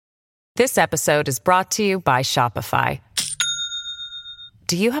This episode is brought to you by Shopify.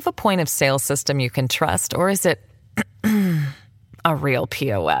 Do you have a point of sale system you can trust, or is it a real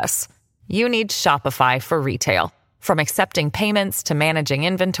POS? You need Shopify for retail. From accepting payments to managing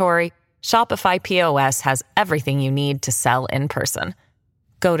inventory, Shopify POS has everything you need to sell in person.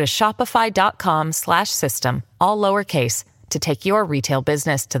 Go to shopify.com/system, all lowercase, to take your retail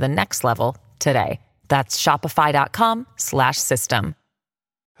business to the next level today. That's shopify.com/system.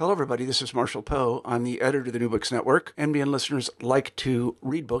 Hello, everybody. This is Marshall Poe. I'm the editor of the New Books Network. NBN listeners like to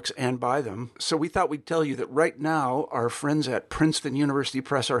read books and buy them. So we thought we'd tell you that right now, our friends at Princeton University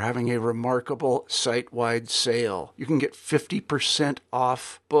Press are having a remarkable site-wide sale. You can get 50%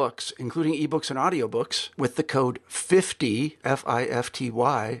 off books, including ebooks and audiobooks, with the code 50,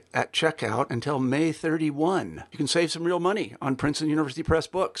 F-I-F-T-Y, at checkout until May 31. You can save some real money on Princeton University Press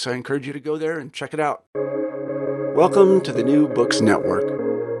books. I encourage you to go there and check it out. Welcome to the New Books Network.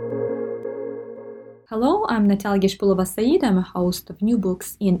 Hello, I'm Natalia Shpilova-Said. I'm a host of New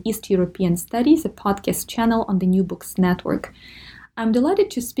Books in East European Studies, a podcast channel on the New Books Network. I'm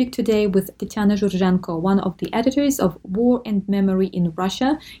delighted to speak today with Tatiana Zhurzenko, one of the editors of War and Memory in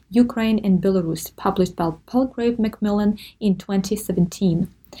Russia, Ukraine and Belarus, published by Palgrave Macmillan in 2017.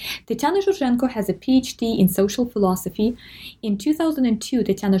 Tatiana Zhurzenko has a PhD in social philosophy. In 2002,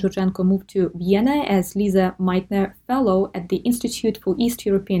 Tatiana Zhurzenko moved to Vienna as Lisa Meitner Fellow at the Institute for East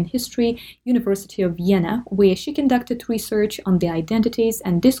European History, University of Vienna, where she conducted research on the identities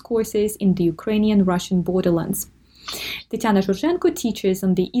and discourses in the Ukrainian-Russian borderlands. Tatiana Zhurzenko teaches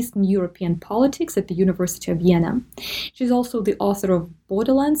on the Eastern European politics at the University of Vienna. She's also the author of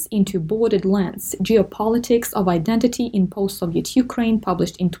Borderlands into Bordered Lands, Geopolitics of Identity in Post-Soviet Ukraine,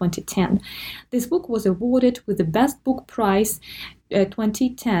 published in 2010. This book was awarded with the Best Book Prize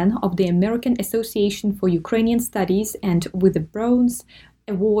 2010 of the American Association for Ukrainian Studies and with the Bronze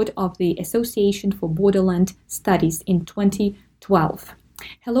Award of the Association for Borderland Studies in 2012.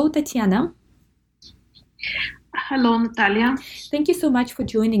 Hello, Tatiana. Hello, Natalia. Thank you so much for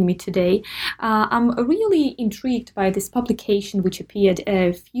joining me today. I'm really intrigued by this publication, which appeared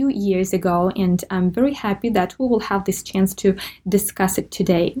a few years ago, and I'm very happy that we will have this chance to discuss it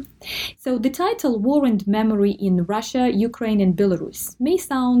today. So the title, War and Memory in Russia, Ukraine and Belarus, may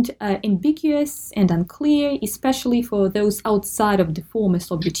sound ambiguous and unclear, especially for those outside of the former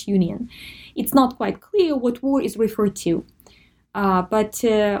Soviet Union. It's not quite clear what war is referred to. But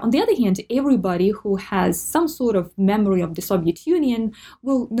on the other hand, everybody who has some sort of memory of the Soviet Union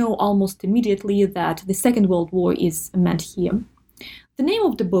will know almost immediately that the Second World War is meant here. The name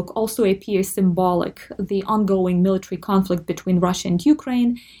of the book also appears symbolic, the ongoing military conflict between Russia and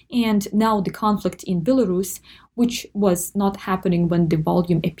Ukraine, and now the conflict in Belarus, which was not happening when the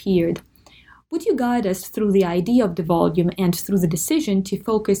volume appeared. Would you guide us through the idea of the volume and through the decision to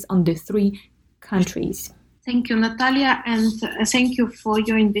focus on the three countries? Thank you, Natalia, and thank you for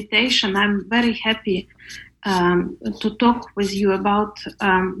your invitation. I'm very happy to talk with you about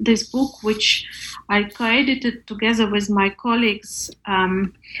this book, which I co-edited together with my colleagues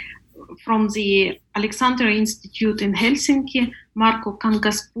from the Alexander Institute in Helsinki, Marko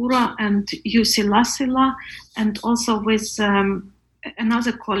Kangaspuro and Jussi Lassila, and also with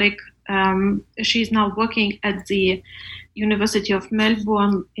another colleague. She is now working at the University of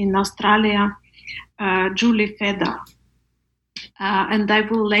Melbourne in Australia, Julie Feder. And I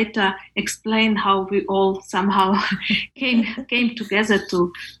will later explain how we all somehow came together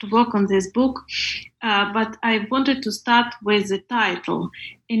to work on this book. But I wanted to start with the title.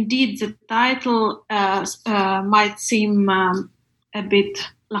 Indeed, the title might seem a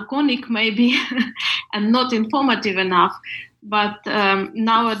bit laconic maybe and not informative enough. But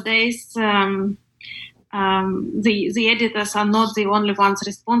nowadays, the editors are not the only ones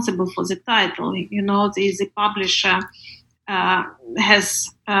responsible for the title. You know, the publisher has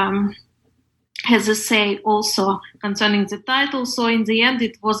a say also concerning the title. So in the end,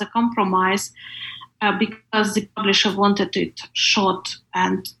 it was a compromise because the publisher wanted it short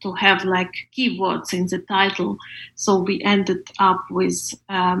and to have like keywords in the title. So we ended up with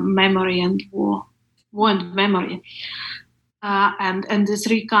memory and war and memory. And the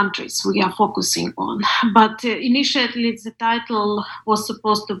three countries we are focusing on. But initially the title was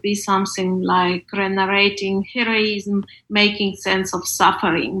supposed to be something like narrating heroism, making sense of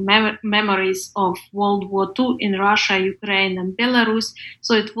suffering, memories of World War II in Russia, Ukraine and Belarus.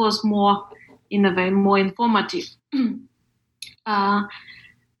 So it was more, in a way, more informative. And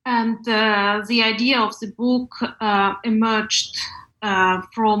the idea of the book emerged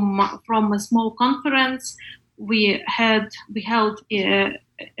from a small conference we held at the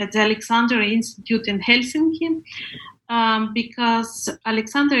Alexander Institute in Helsinki because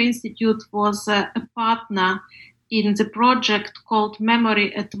Alexander Institute was a partner in the project called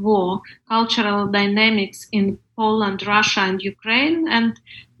Memory at War, Cultural Dynamics in Poland, Russia, and Ukraine. And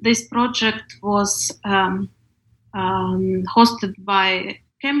this project was hosted by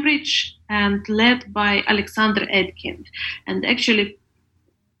Cambridge and led by Alexander Etkind. And actually,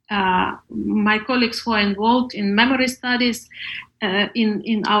 my colleagues who are involved in memory studies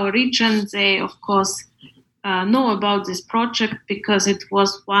in our region, they, of course, know about this project because it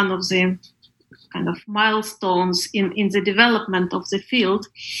was one of the kind of milestones in the development of the field.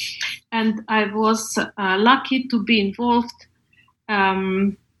 And I was lucky to be involved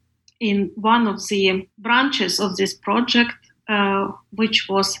in one of the branches of this project, which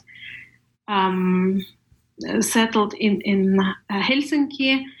was settled in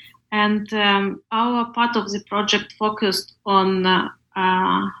Helsinki. And our part of the project focused on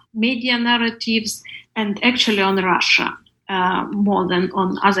media narratives and actually on Russia more than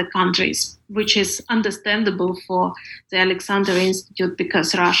on other countries, which is understandable for the Alexander Institute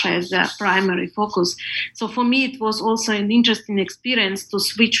because Russia is their primary focus. So for me, it was also an interesting experience to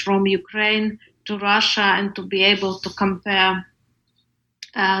switch from Ukraine to Russia and to be able to compare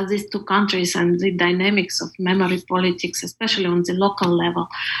these two countries and the dynamics of memory politics, especially on the local level.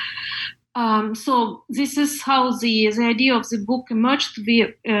 So this is how the idea of the book emerged.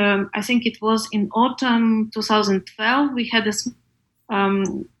 I think it was in autumn 2012. We had this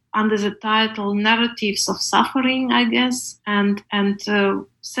under the title "Narratives of Suffering," I guess, and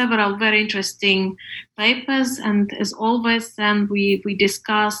several very interesting papers. And as always, then we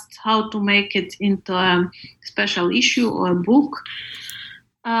discussed how to make it into a special issue or a book.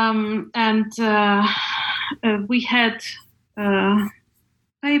 We had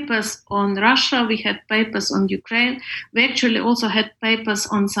papers on Russia, we had papers on Ukraine. We actually also had papers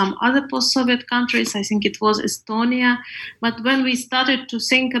on some other post-Soviet countries. I think it was Estonia. But when we started to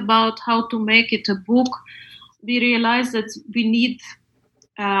think about how to make it a book, we realized that we need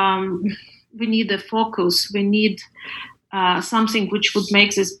a focus. We need something which would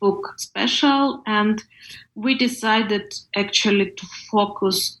make this book special. And we decided actually to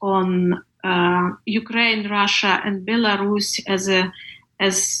focus on Ukraine, Russia, and Belarus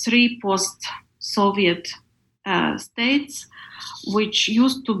as three post-Soviet states, which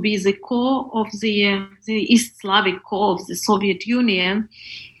used to be the core of the East Slavic core of the Soviet Union,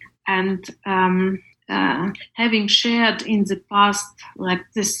 and having shared in the past like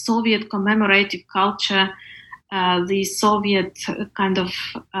the Soviet commemorative culture, the Soviet kind of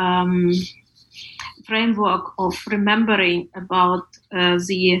framework of remembering about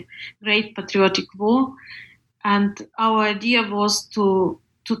the Great Patriotic War. And our idea was to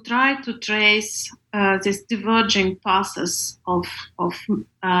try to trace these diverging paths of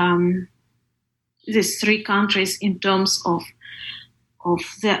these three countries in terms of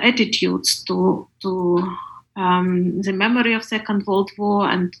their attitudes to the memory of Second World War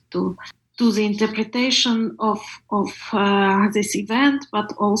and to the interpretation of this event,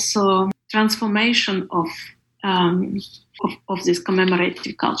 but also transformation of these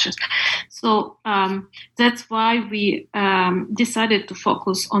commemorative cultures. So that's why we decided to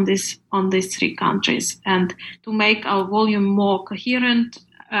focus on these three countries and to make our volume more coherent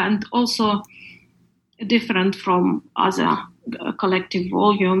and also different from other collective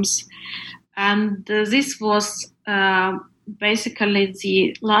volumes. And this was basically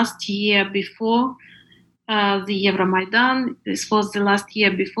the last year before the Euromaidan. This was the last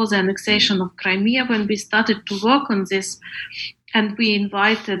year before the annexation of Crimea when we started to work on this. And we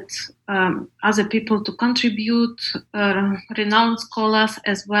invited other people to contribute, renowned scholars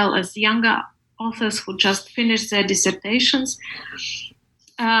as well as younger authors who just finished their dissertations.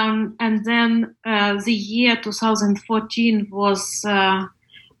 And then the year 2014 was a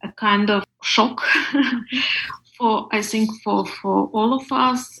kind of shock for all of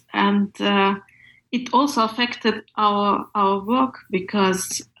us. And it also affected our work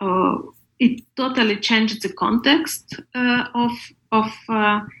because it totally changed the context of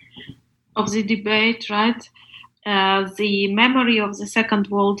the debate, right? The memory of the Second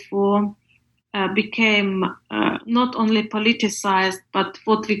World War became not only politicized, but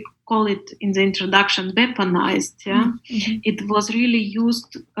what we call it in the introduction, weaponized. Yeah, mm-hmm. It was really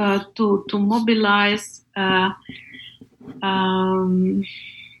used to mobilize.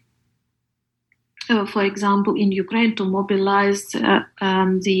 For example, in Ukraine, to mobilize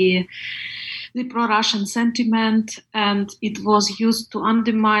the pro-Russian sentiment, and it was used to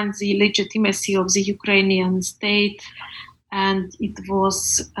undermine the legitimacy of the Ukrainian state, and it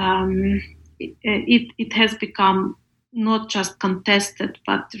was it has become not just contested,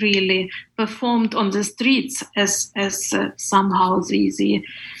 but really performed on the streets as somehow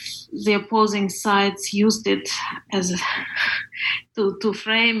the opposing sides used it as to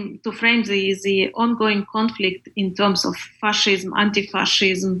frame the ongoing conflict in terms of fascism,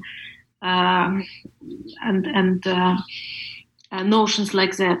 anti-fascism, and notions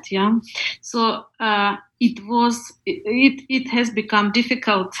like that. Yeah, so it has become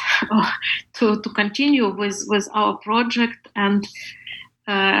difficult to continue with our project, and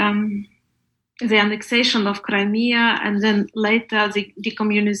the annexation of Crimea, and then later the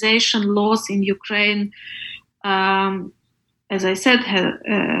decommunization laws in Ukraine, as I said,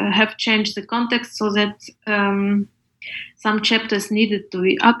 have changed the context so that some chapters needed to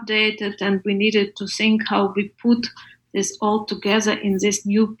be updated, and we needed to think how we put this all together in this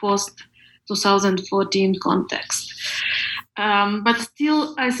new post-2014 context. But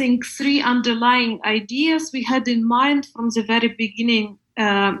still, I think three underlying ideas we had in mind from the very beginning.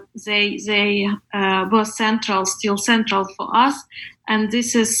 They were still central for us, and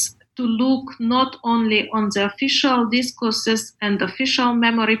this is to look not only on the official discourses and official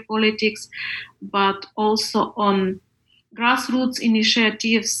memory politics, but also on grassroots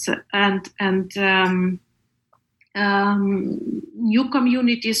initiatives and new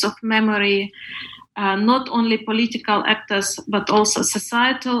communities of memory, not only political actors, but also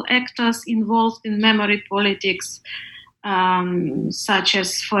societal actors involved in memory politics. Such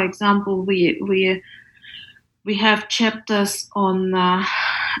as, for example, we have chapters on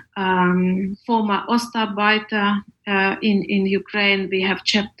former Ostarbeiter in Ukraine. We have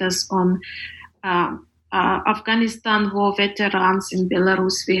chapters on Afghanistan war veterans in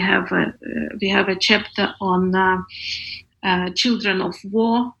Belarus. We have a chapter on children of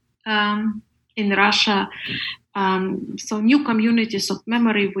war in Russia. So new communities of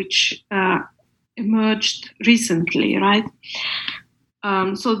memory which emerged recently, right?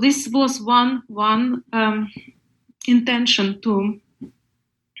 So this was one intention to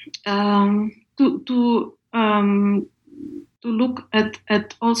look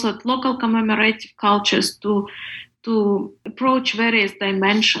at also at local commemorative cultures to approach various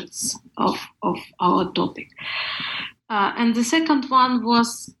dimensions of our topic. And the second one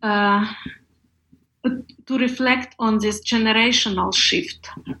was to reflect on this generational shift,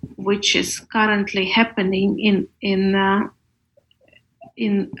 which is currently happening in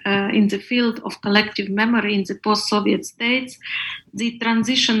the field of collective memory in the post-Soviet states, the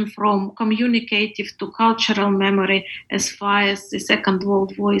transition from communicative to cultural memory as far as the Second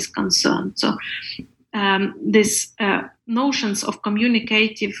World War is concerned. So these notions of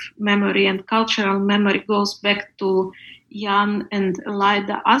communicative memory and cultural memory goes back to Jan and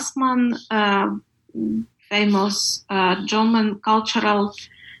Laida Assmann, famous German cultural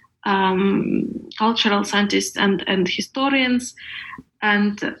scientists and historians,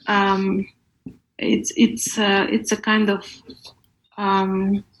 and it's a kind of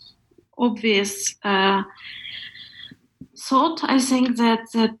obvious thought. I think that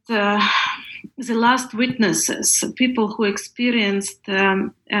the last witnesses, people who experienced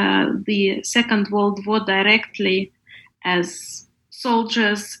the Second World War directly as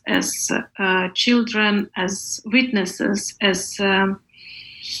soldiers, as children, as witnesses, as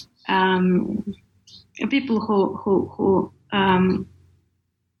people who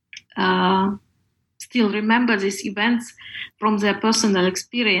still remember these events from their personal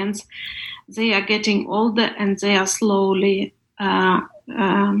experience, they are getting older and they are slowly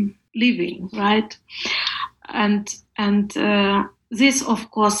leaving, right? And this,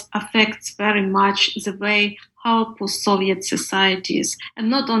 of course, affects very much the way how post-Soviet societies, and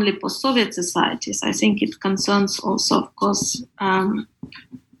not only post-Soviet societies, I think it concerns also, of course,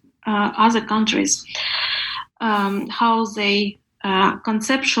 other countries, how they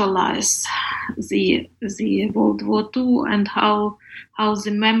conceptualize the World War II, and how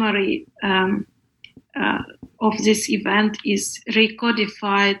the memory of this event is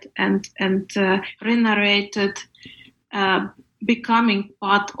recodified and re-narrated, becoming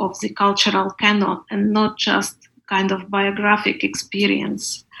part of the cultural canon and not just kind of biographic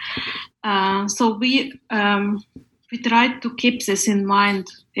experience. So we tried to keep this in mind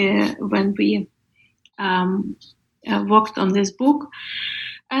when we worked on this book.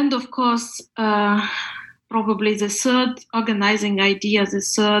 And of course, probably the third organizing idea, the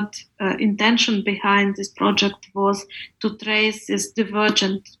third intention behind this project was to trace these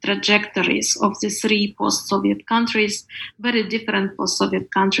divergent trajectories of the three post-Soviet countries, very different post-Soviet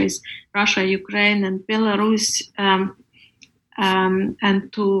countries, Russia, Ukraine, and Belarus, and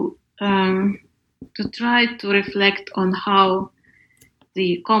to try to reflect on how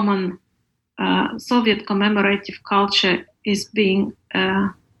the common Soviet commemorative culture is being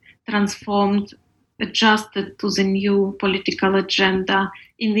transformed, adjusted to the new political agenda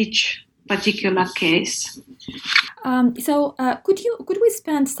in each particular case. Could we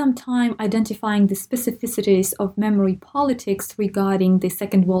spend some time identifying the specificities of memory politics regarding the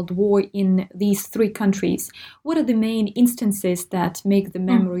Second World War in these three countries? What are the main instances that make the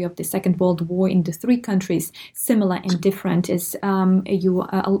memory of the Second World War in the three countries similar and different, as you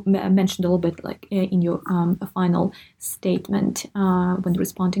mentioned a little bit like in your final statement when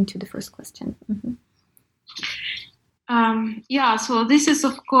responding to the first question? Mm-hmm. So this is,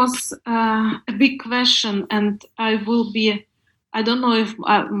 of course, a big question, and I don't know if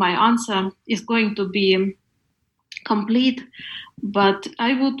my answer is going to be complete, but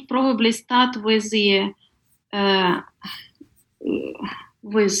I would probably start with saying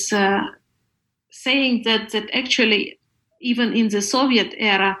that actually, even in the Soviet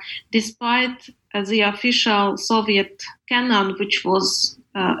era, despite the official Soviet canon, which was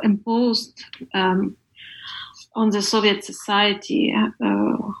imposed on the Soviet society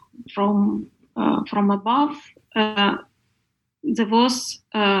from above, there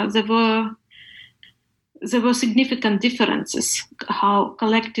were significant differences how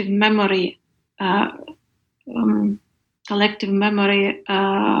collective memory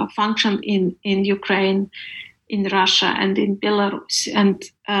functioned in Ukraine, in Russia, and in Belarus. And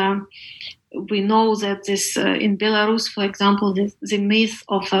we know that this in Belarus, for example, the myth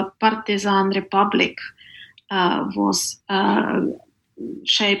of a partisan republic was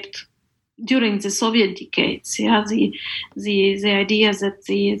shaped during the Soviet decades. Yeah, the idea that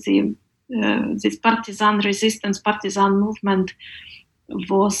this partisan resistance, partisan movement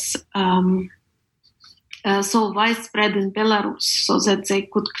was so widespread in Belarus, so that they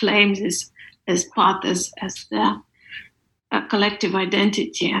could claim this as part as their collective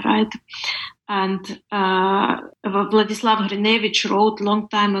identity, right? And Vladislav Hrinevich wrote a long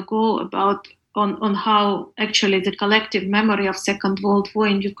time ago about on how actually the collective memory of Second World War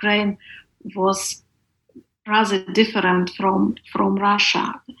in Ukraine was rather different from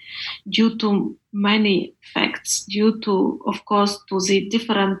Russia due to many facts, due to, of course, to the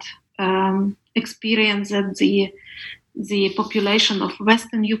different experience that the population of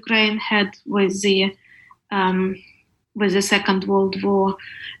Western Ukraine had with the Second World War,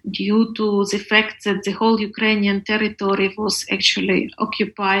 due to the fact that the whole Ukrainian territory was actually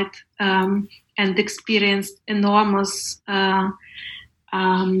occupied and experienced enormous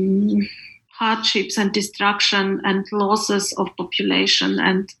hardships and destruction and losses of population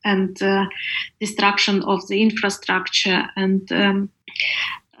and destruction of the infrastructure, and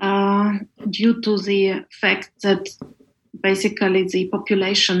due to the fact that basically the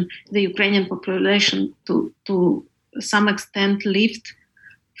Ukrainian population to some extent lived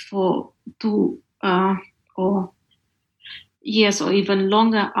for 2 or years or even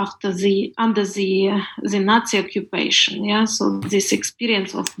longer under the Nazi occupation. Yeah, so this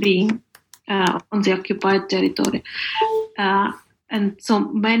experience of being on the occupied territory, and so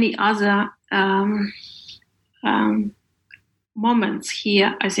many other moments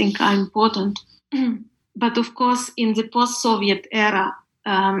here, I think, are important. But of course, in the post-Soviet era,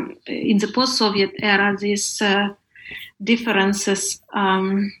 these differences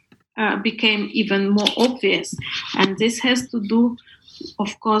became even more obvious, and this has to do,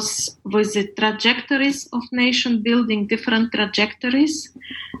 of course, with the trajectories of nation building, different trajectories.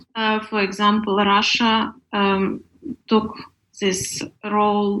 For example, Russia took this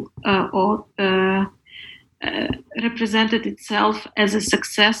role or represented itself as a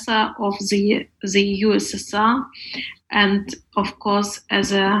successor of the USSR, and of course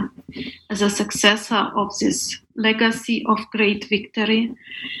as a successor of this legacy of great victory,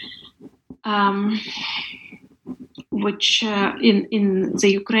 which in the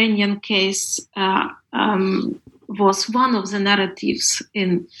Ukrainian case was one of the narratives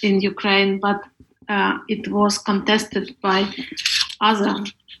in Ukraine, but it was contested by other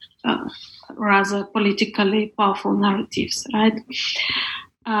rather politically powerful narratives, right?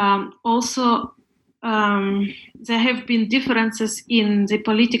 Also, there have been differences in the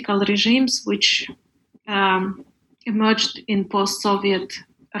political regimes which emerged in post-Soviet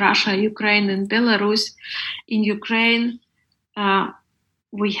Russia, Ukraine, and Belarus. In Ukraine,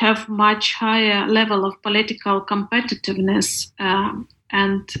 we have much higher level of political competitiveness,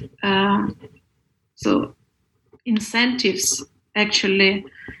 and so incentives actually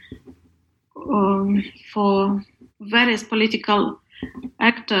for various political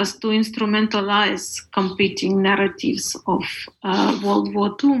actors to instrumentalize competing narratives of World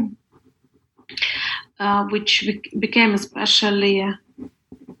War II, which became especially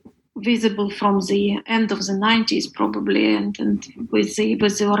visible from the end of the 90s probably, and with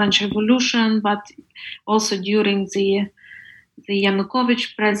the Orange Revolution, but also during the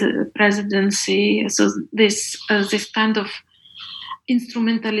Yanukovych presidency. So this kind of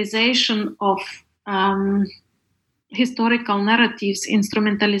instrumentalization of historical narratives,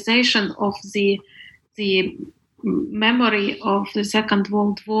 instrumentalization of the memory of the Second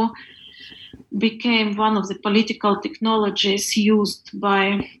World War became one of the political technologies used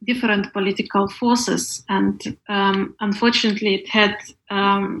by different political forces, and unfortunately it had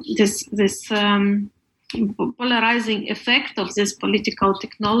this polarizing effect of these political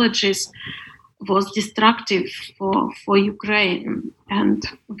technologies was destructive for Ukraine, and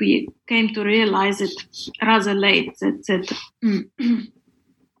we came to realize it rather late that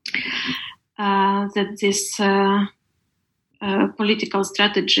these political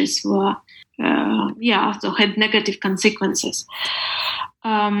strategies were so had negative consequences.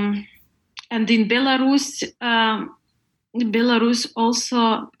 And in Belarus, Belarus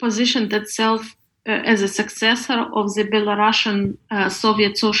also positioned itself as a successor of the Belarusian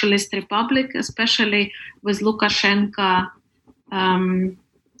Soviet Socialist Republic, especially with Lukashenko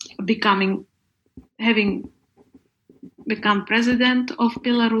having become president of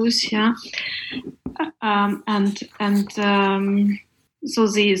Belarus. So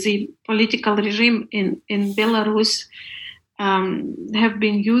the political regime in Belarus have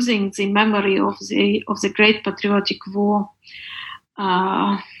been using the memory of the Great Patriotic War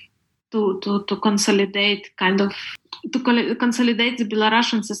to consolidate consolidate the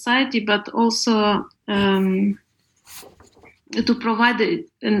Belarusian society, but also to provide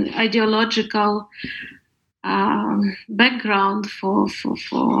an ideological background for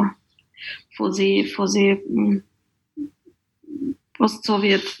the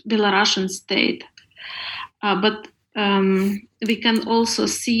post-Soviet Belarusian state. But we can also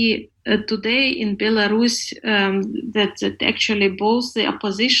see today in Belarus that actually both the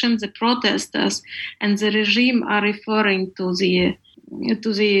opposition, the protesters, and the regime are referring to the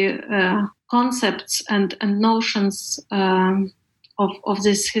concepts and notions of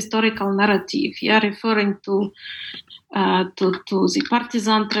this historical narrative. Referring to the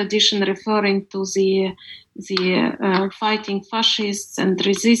partisan tradition, referring to the fighting fascists and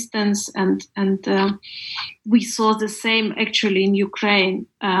resistance, and we saw the same actually in Ukraine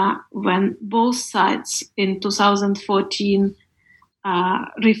when both sides in 2014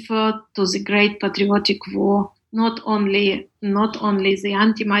 referred to the Great Patriotic War. Not only the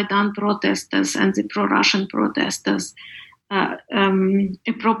anti-Maidan protesters and the pro-Russian protesters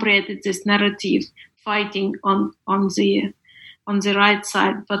appropriated this narrative, fighting on the right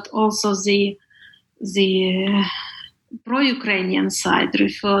side, but also the pro-Ukrainian side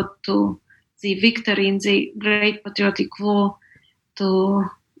referred to the victory in the Great Patriotic War to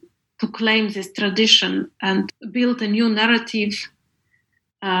claim this tradition and build a new narrative,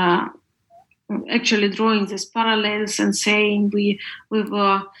 actually drawing these parallels and saying we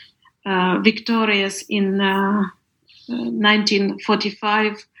were victorious in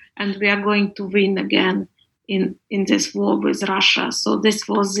 1945 and we are going to win again in this war with Russia. So this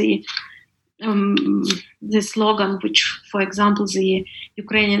was the slogan which, for example, the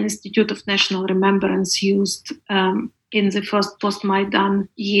Ukrainian Institute of National Remembrance used in the first post-Maidan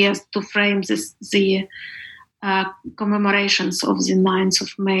years to frame the commemorations of the 9th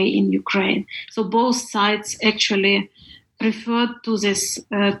of May in Ukraine. So both sides actually referred to this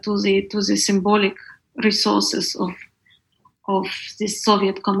to the symbolic resources of this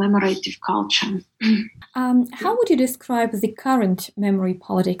Soviet commemorative culture. How would you describe the current memory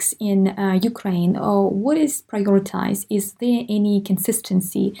politics in Ukraine? Or what is prioritized? Is there any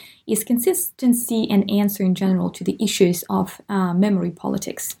consistency? Is consistency an answer in general to the issues of memory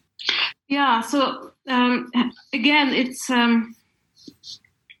politics? Yeah. So again,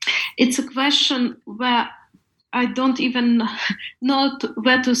 it's a question where I don't even know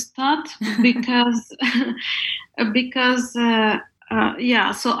where to start because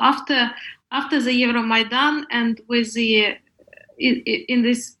So after the Euromaidan and with the in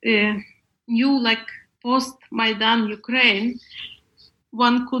this new post-Maidan Ukraine,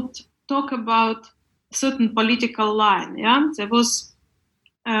 one could talk about certain political line. There was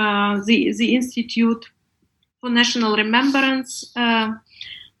the Institute for National Remembrance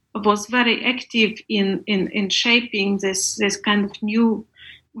was very active in shaping this kind of new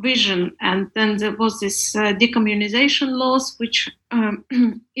vision, and then there was this decommunization laws which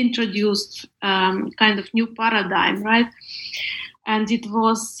introduced kind of new paradigm, right? And it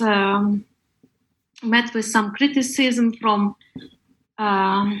was met with some criticism from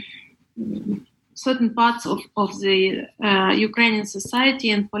certain parts of the Ukrainian society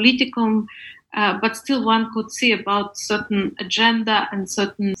and politicum, but still one could see about certain agenda and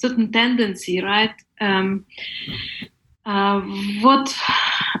certain tendency, right?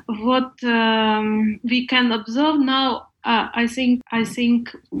 What we can observe now, I think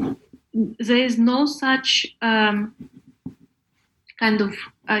there is no such kind of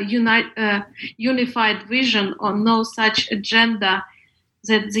unified vision or no such agenda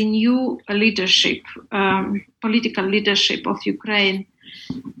that the new leadership, political leadership of Ukraine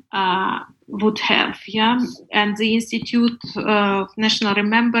would have, and the Institute of National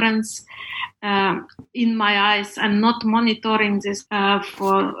Remembrance, in my eyes, I'm not monitoring this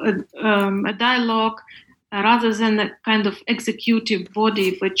for a dialogue, rather than a kind of executive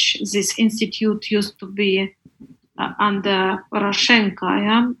body, which this institute used to be under Poroshenko,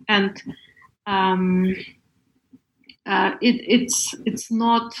 and it's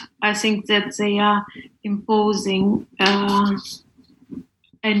not. I think that they are imposing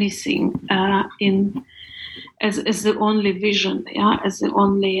anything as the only vision, as the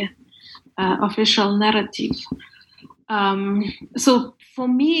only official narrative. So for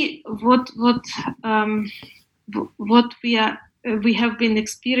me, what we have been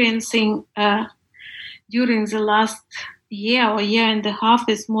experiencing during the last year or year and a half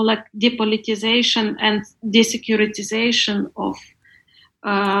is more like depolitization and desecuritization of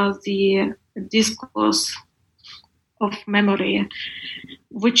the discourse of memory,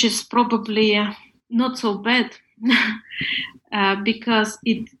 which is probably not so bad because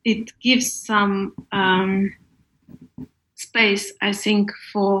it gives some space, I think,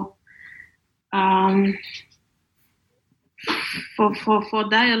 for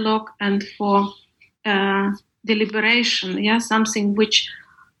dialogue and for deliberation. Something which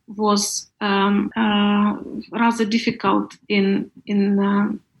was rather difficult in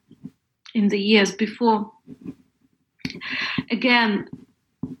the years before. Again,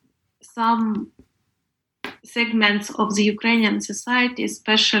 some segments of the Ukrainian society,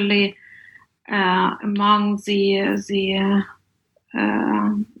 especially among the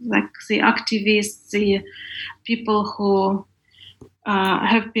activists, the people who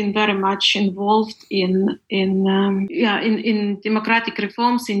have been very much involved in democratic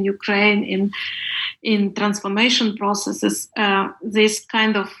reforms in Ukraine, in transformation processes. This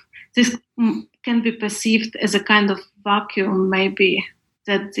can be perceived as a kind of vacuum, maybe,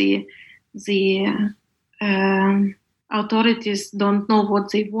 that the authorities don't know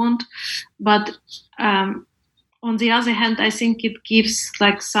what they want, but on the other hand, I think it gives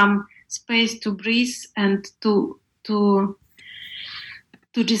like some space to breathe and to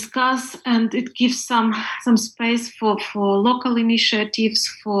discuss, and it gives some space for local initiatives,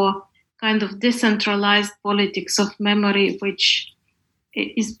 for kind of decentralized politics of memory, which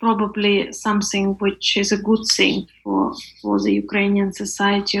is probably something which is a good thing for the Ukrainian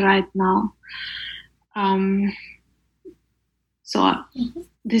society right now.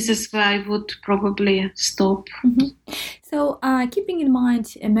 This is where I would probably stop. Mm-hmm. So, keeping in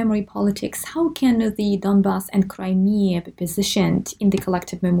mind memory politics, how can the Donbass and Crimea be positioned in the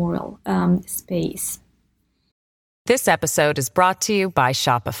collective memorial space? This episode is brought to you by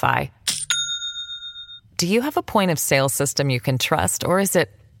Shopify. Do you have a point of sale system you can trust, or is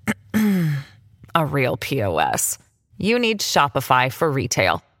it a real POS? You need Shopify for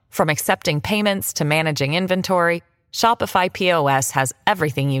retail. From accepting payments to managing inventory, Shopify POS has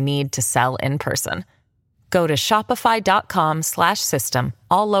everything you need to sell in person. Go to shopify.com/system,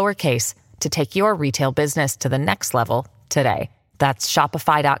 all lowercase, to take your retail business to the next level today. That's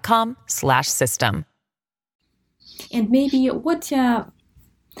shopify.com/system. And maybe what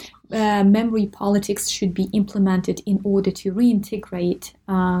memory politics should be implemented in order to reintegrate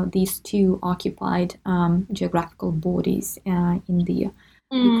these two occupied geographical bodies in the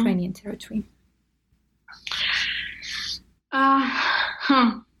Ukrainian territory? I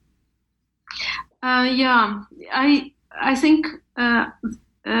think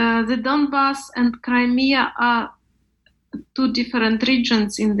the Donbass and Crimea are two different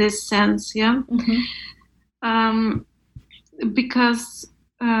regions in this sense, because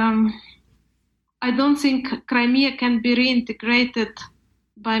I don't think Crimea can be reintegrated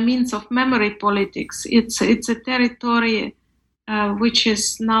by means of memory politics. It's a territory which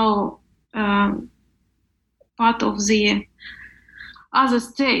is now part of the other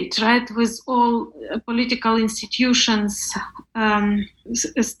state, right, with all political institutions,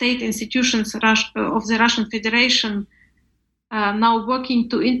 state institutions of the Russian Federation now working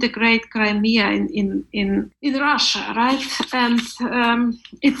to integrate Crimea in Russia, right? And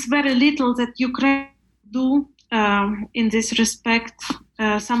it's very little that Ukraine do in this respect,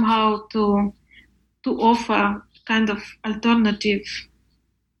 somehow to to offer kind of alternative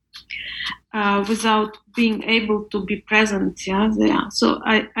without being able to be present there. So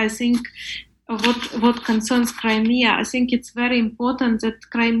I think what concerns Crimea, I think it's very important that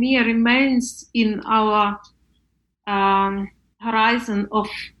Crimea remains in our horizon of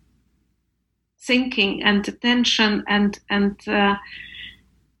thinking and attention and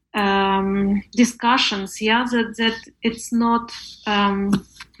discussions, that it's not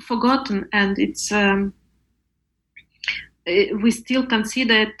forgotten, and it's we still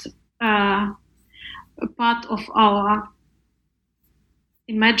consider it a part of our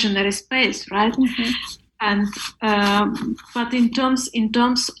imaginary space, right? Mm-hmm. And but in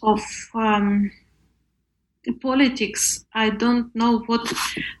terms of politics, I don't know what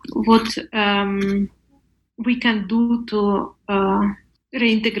we can do to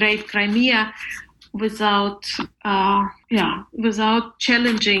reintegrate Crimea without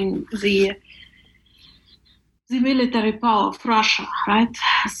challenging the military power of Russia, right?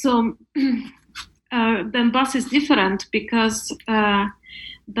 So Donbass is different because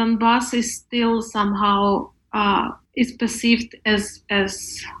Donbass is still somehow is perceived as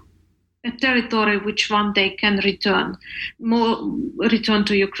a territory which one day can return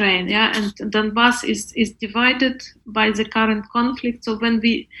to Ukraine, and Donbass is divided by the current conflict. So when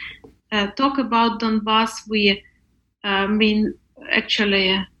we talk about Donbass, we mean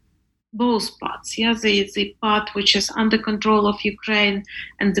actually both parts, the part which is under control of Ukraine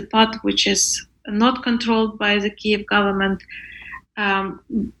and the part which is not controlled by the Kiev government.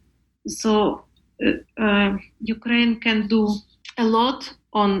 So Ukraine can do a lot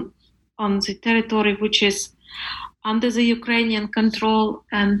on the territory which is under the Ukrainian control,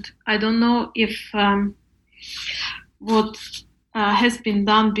 and I don't know if what has been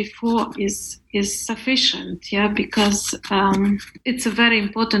done before is sufficient, because it's a very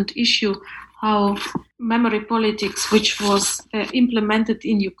important issue how memory politics, which was implemented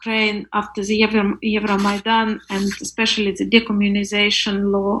in Ukraine after the Euromaidan, and especially the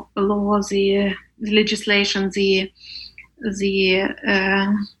decommunization law, the legislation,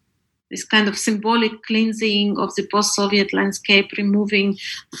 this kind of symbolic cleansing of the post-Soviet landscape, removing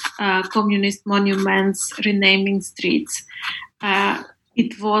communist monuments, renaming streets.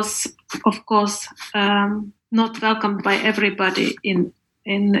 It was, of course, not welcomed by everybody in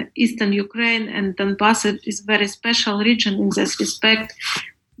eastern Ukraine, and Donbass is a very special region in this respect.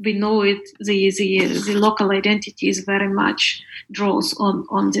 We know it. The local identity is very much draws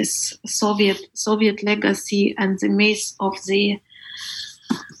on this Soviet legacy and the myth of the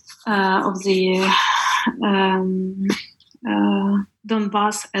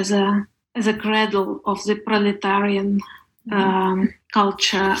Donbass as a cradle of the proletarian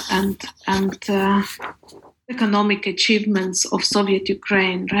culture and economic achievements of Soviet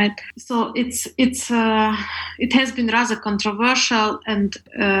Ukraine, right? So it has been rather controversial, and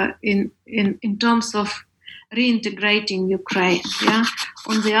in terms of reintegrating Ukraine.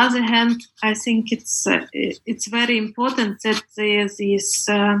 On the other hand, I think it's very important that this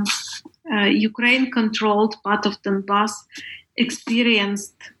Ukraine-controlled part of Donbass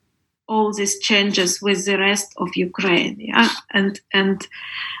experienced all these changes with the rest of Ukraine, and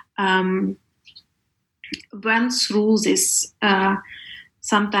went through this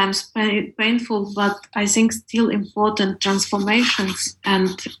sometimes painful, but I think still important transformations.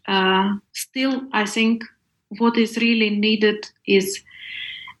 And still, I think what is really needed is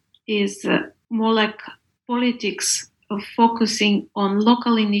more like politics of focusing on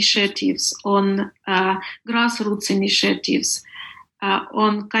local initiatives, on grassroots initiatives,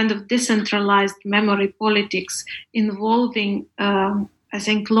 on kind of decentralized memory politics involving, I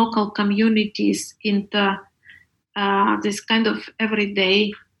think, local communities into this kind of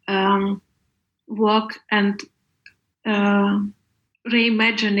everyday work and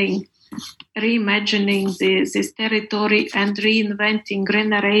reimagining this territory and reinventing,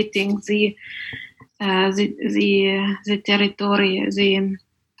 renarrating the territory,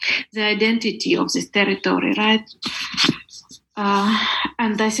 the identity of this territory, right?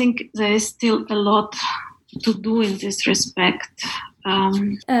 And I think there is still a lot to do in this respect.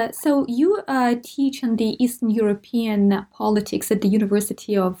 So you teach on the Eastern European politics at the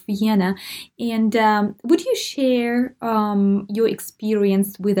University of Vienna, and would you share your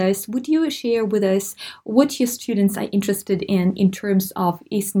experience with us? Would you share with us what your students are interested in terms of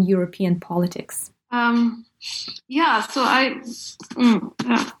Eastern European politics? So I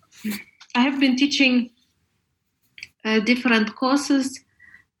have been teaching different courses.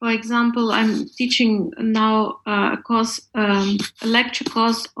 For example, I'm teaching now a lecture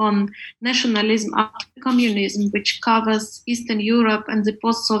course on nationalism after communism, which covers Eastern Europe and the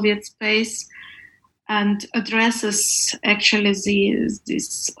post-Soviet space and addresses actually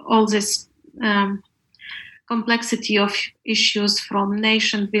all this complexity of issues, from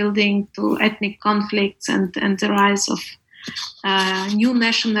nation building to ethnic conflicts and the rise of new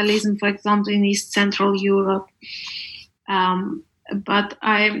nationalism, for example, in East Central Europe. But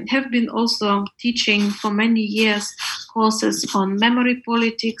I have been also teaching for many years courses on memory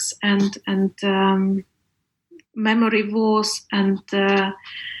politics and memory wars and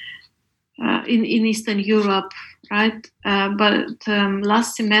in Eastern Europe, right? But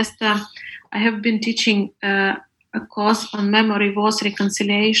last semester I have been teaching a course on memory wars,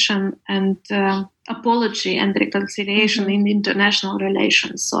 reconciliation, and apology and reconciliation in international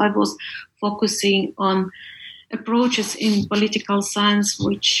relations. So I was focusing on approaches in political science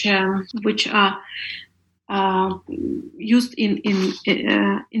which are used in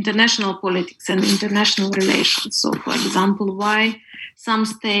international politics and international relations. So, for example, why some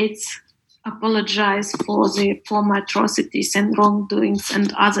states apologize for the former atrocities and wrongdoings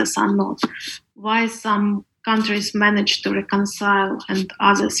and others are not. Why some countries manage to reconcile and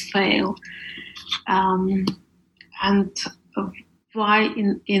others fail. And why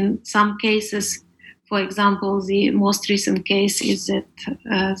in some cases, for example, the most recent case is that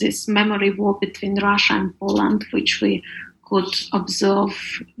this memory war between Russia and Poland, which we could observe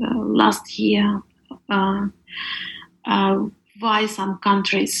last year, why some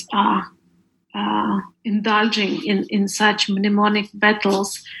countries are indulging in such mnemonic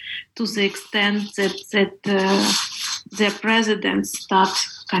battles to the extent that their presidents start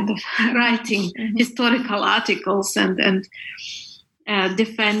kind of writing historical articles and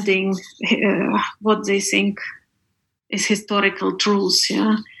defending what they think is historical truth.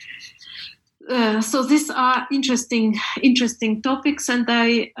 Yeah. So these are interesting topics, and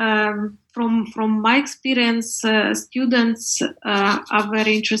I, from my experience, students are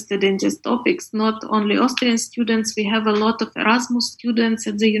very interested in these topics. Not only Austrian students, we have a lot of Erasmus students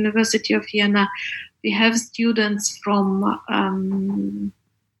at the University of Vienna. We have students from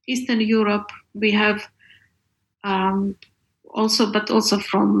Eastern Europe. We have also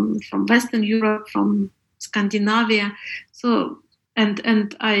from Western Europe, from Scandinavia. So.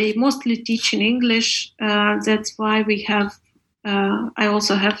 And I mostly teach in English. That's why we have. I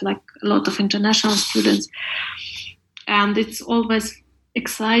also have like a lot of international students, and it's always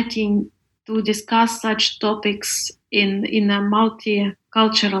exciting to discuss such topics in a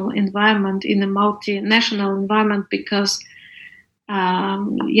multicultural environment, in a multinational environment, because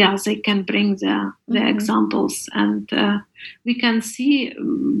they can bring their examples, and we can see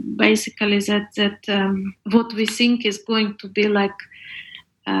basically that what we think is going to be like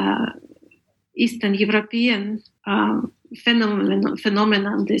Eastern European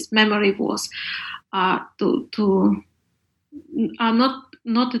phenomenon, this memory wars, are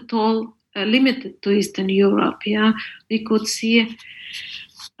not at all limited to Eastern Europe. Yeah, we could see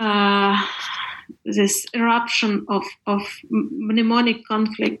this eruption of mnemonic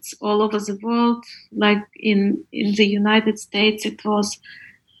conflicts all over the world. Like in the United States, it was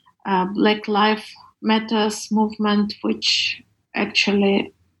Black Lives Matters movement, which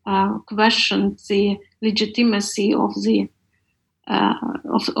actually questioned the legitimacy of the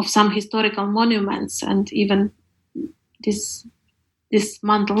of some historical monuments, and even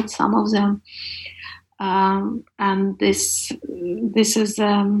dismantled some of them. And this is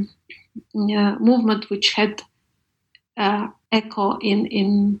movement which had echo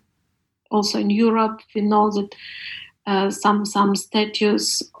in also in Europe. We know that some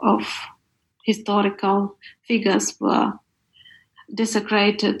statues of historical figures were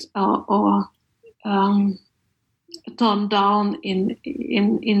desecrated or torn down in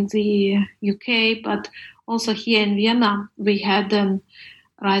the UK, but also here in Vienna we had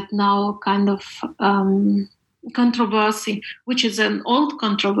right now kind of controversy, which is an old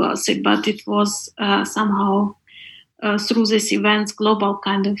controversy, but it was somehow through these events, global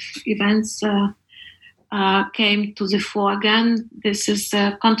kind of events, came to the fore again. This is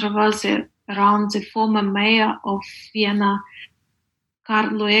a controversy around the former mayor of Vienna,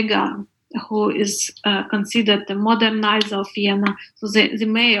 Karl Lueger, who is considered the modernizer of Vienna. So the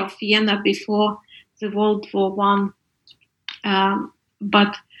mayor of Vienna before the World War I,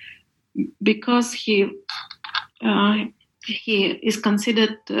 but because he is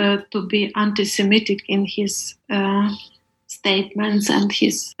considered to be anti-Semitic in his statements and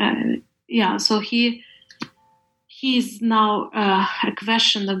his so he is now a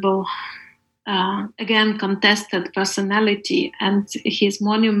questionable, again contested personality, and his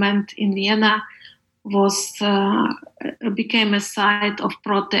monument in Vienna was became a site of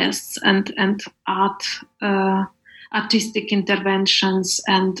protests and art artistic interventions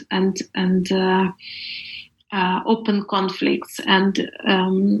and open conflicts. And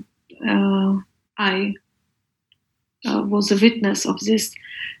I was a witness of this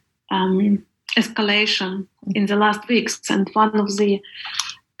escalation in the last weeks. And one of the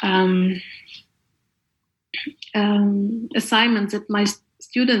assignments that my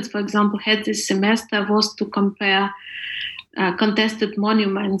students, for example, had this semester was to compare contested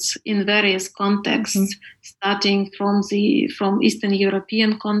monuments in various contexts, starting from Eastern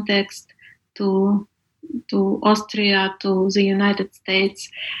European context to Austria, to the United States.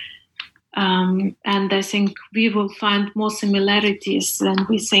 And I think we will find more similarities than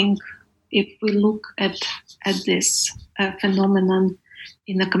we think if we look at this phenomenon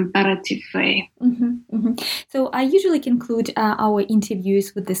in a comparative way. So I usually conclude our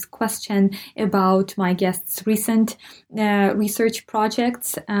interviews with this question about my guests' recent research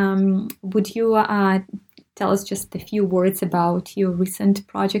projects. Would you tell us just a few words about your recent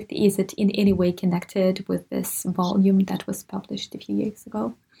project? Is it in any way connected with this volume that was published a few years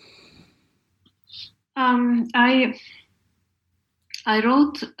ago? I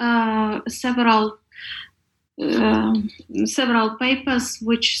wrote several papers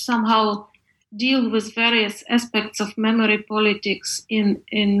which somehow deal with various aspects of memory politics in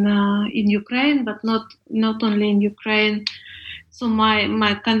Ukraine, but not only in Ukraine. So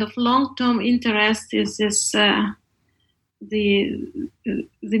my kind of long-term interest is this the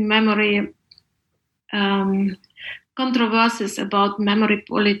memory controversies about memory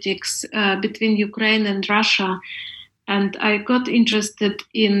politics between Ukraine and Russia, and I got interested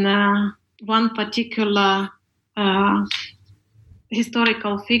in one particular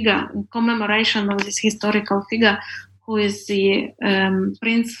historical figure, in commemoration of this historical figure, who is the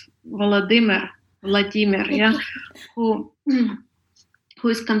Prince Vladimir, yeah, who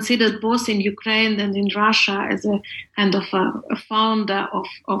is considered both in Ukraine and in Russia as a kind of a founder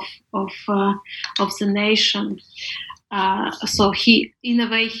of the nation. So he, in a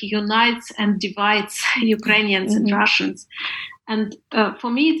way, he unites and divides Ukrainians and Russians. And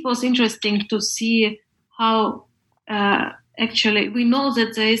for me, it was interesting to see how actually we know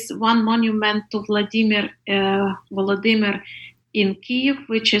that there is one monument to Vladimir in Kiev,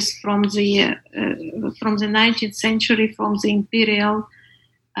 which is from the 19th century, from the imperial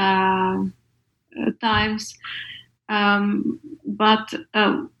times. But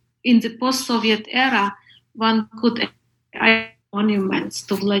in the post-Soviet era, one could monuments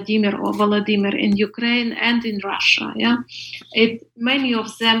to Vladimir or Volodymyr in Ukraine and in Russia. Yeah, many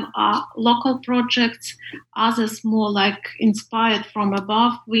of them are local projects, others more like inspired from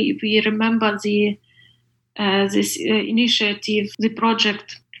above. We remember this initiative, the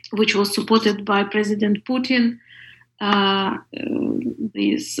project which was supported by President Putin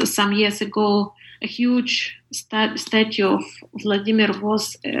some years ago. A huge statue of Vladimir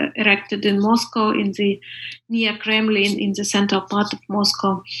was erected in Moscow, near Kremlin, in the central part of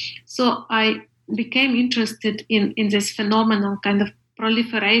Moscow. So I became interested in this phenomenon, kind of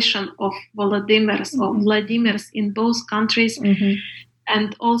proliferation of Volodymyrs or Vladimirs in both countries,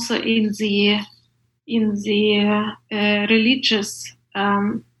 and also in the religious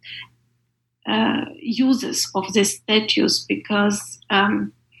uses of these statues, because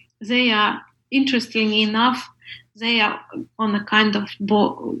they are, interestingly enough, they are on a kind of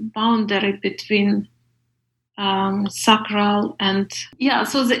boundary between sacral and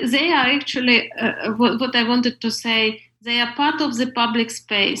so they are actually what I wanted to say, they are part of the public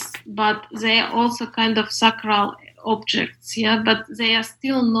space, but they are also kind of sacral objects, but they are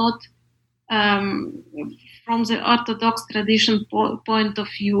still not from the Orthodox tradition point of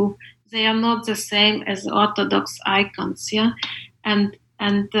view, they are not the same as Orthodox icons, and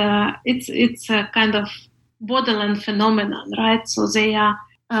it's a kind of borderland phenomenon, right? So they are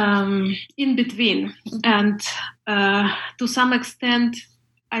in between, and to some extent,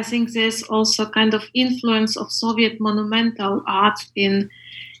 I think there's also kind of influence of Soviet monumental art in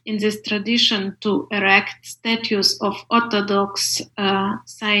this tradition to erect statues of Orthodox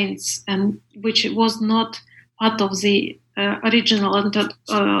saints, and which was not part of the original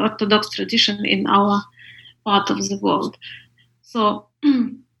Orthodox tradition in our part of the world. So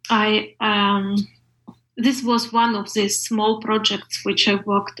this was one of these small projects which I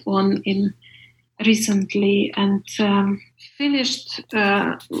worked on recently, and finished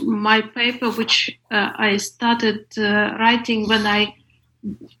my paper, which I started writing when I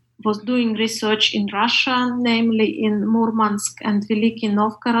was doing research in Russia, namely in Murmansk and Veliki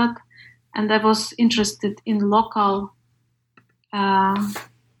Novgorod, and I was interested in local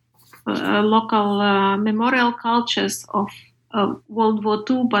memorial cultures of World War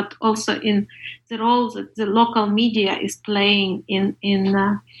II, but also in the role that the local media is playing in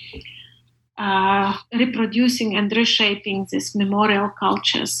reproducing and reshaping these memorial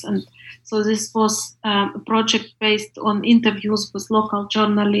cultures. And so this was a project based on interviews with local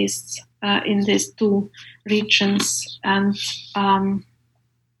journalists in these two regions, and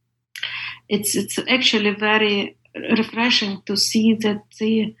it's actually very refreshing to see that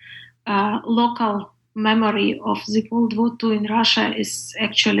the local memory of the World War II in Russia is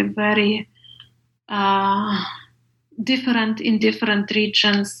actually very different in different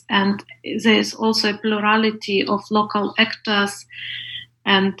regions, and there is also a plurality of local actors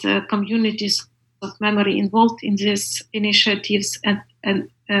and communities of memory involved in these initiatives and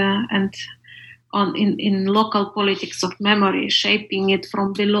in local politics of memory, shaping it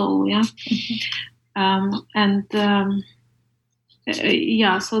from below. Yeah.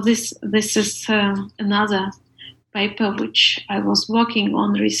 So this is another paper which I was working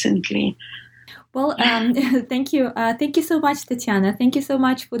on recently. Well, thank you. Thank you so much, Tatiana. Thank you so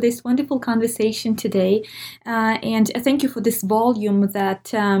much for this wonderful conversation today. And thank you for this volume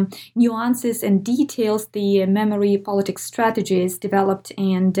that nuances and details the memory politics strategies developed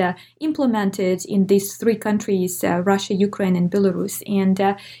and implemented in these three countries, Russia, Ukraine, and Belarus. And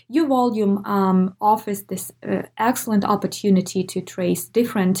your volume offers this excellent opportunity to trace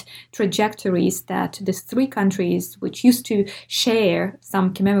different trajectories that these three countries, which used to share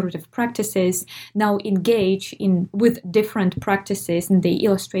some commemorative practices, now engage in with different practices, and they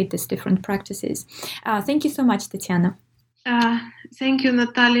illustrate these different practices. Thank you so much, Tatiana. Thank you,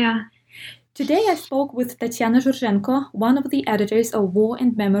 Natalia. Today I spoke with Tatiana Zhurzenko, one of the editors of War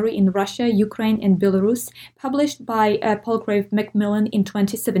and Memory in Russia, Ukraine, and Belarus, published by Palgrave Macmillan in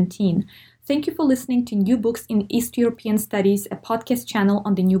 2017. Thank you for listening to New Books in East European Studies, a podcast channel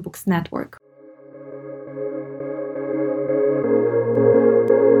on the New Books Network.